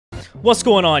What's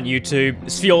going on, YouTube?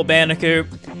 It's Fuel Bandicoot.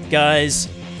 Guys,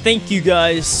 thank you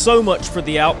guys so much for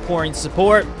the outpouring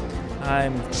support.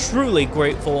 I'm truly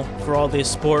grateful for all the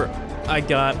support I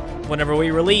got whenever we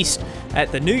released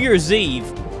at the New Year's Eve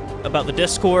about the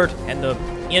Discord and the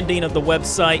ending of the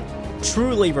website.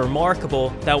 Truly remarkable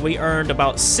that we earned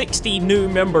about 60 new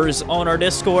members on our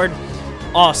Discord.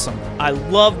 Awesome. I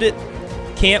loved it.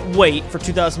 Can't wait for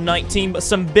 2019, but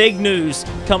some big news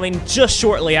coming just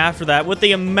shortly after that. With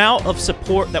the amount of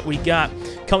support that we got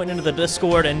coming into the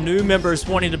Discord and new members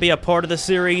wanting to be a part of the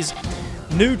series,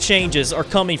 new changes are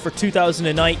coming for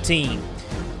 2019.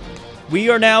 We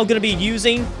are now going to be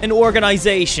using an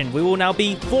organization. We will now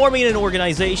be forming an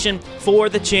organization for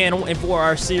the channel and for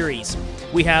our series.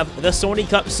 We have the Sony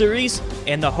Cup Series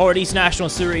and the Hardy's National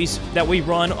Series that we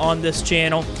run on this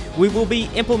channel. We will be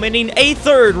implementing a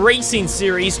third racing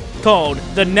series called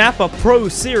the Napa Pro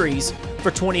Series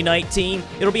for 2019.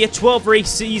 It'll be a 12-race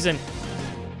season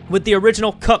with the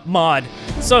original Cup mod.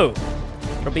 So,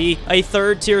 it'll be a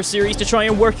third-tier series to try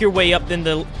and work your way up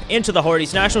into the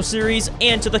Hardy's National Series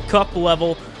and to the Cup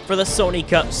level for the Sony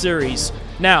Cup Series.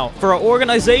 Now, for our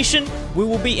organization, we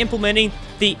will be implementing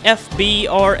the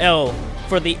FBRL.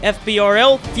 For the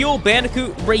FBRL, Fuel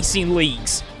Bandicoot Racing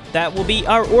Leagues. That will be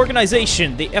our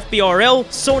organization, the FBRL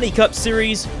Sony Cup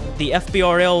Series, the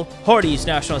FBRL Hardy's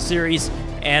National Series,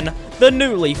 and the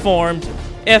newly formed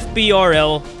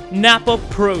FBRL Napa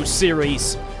Pro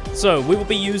Series. So, we will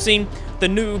be using the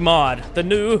new mod, the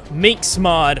new Minx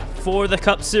mod for the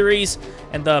Cup Series,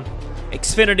 and the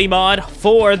Xfinity mod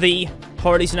for the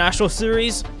Hardy's National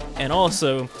Series, and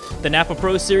also the Napa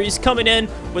Pro Series coming in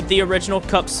with the original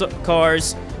Cup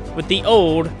cars with the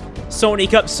old Sony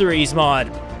Cup Series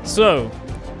mod. So,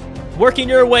 working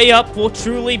your way up will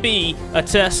truly be a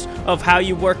test of how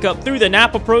you work up through the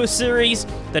Napa Pro Series,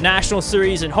 the National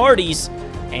Series, and Hardy's,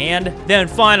 and then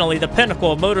finally the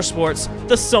pinnacle of motorsports,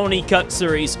 the Sony Cup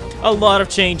Series. A lot of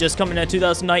changes coming in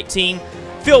 2019.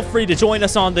 Feel free to join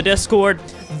us on the Discord.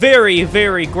 Very,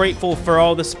 very grateful for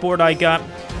all the support I got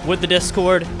with the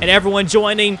Discord and everyone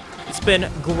joining. It's been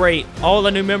great. All the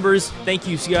new members, thank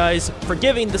you guys for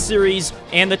giving the series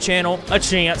and the channel a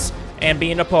chance and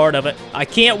being a part of it. I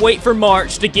can't wait for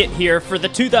March to get here for the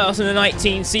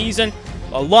 2019 season.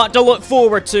 A lot to look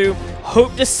forward to.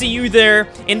 Hope to see you there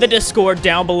in the Discord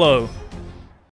down below.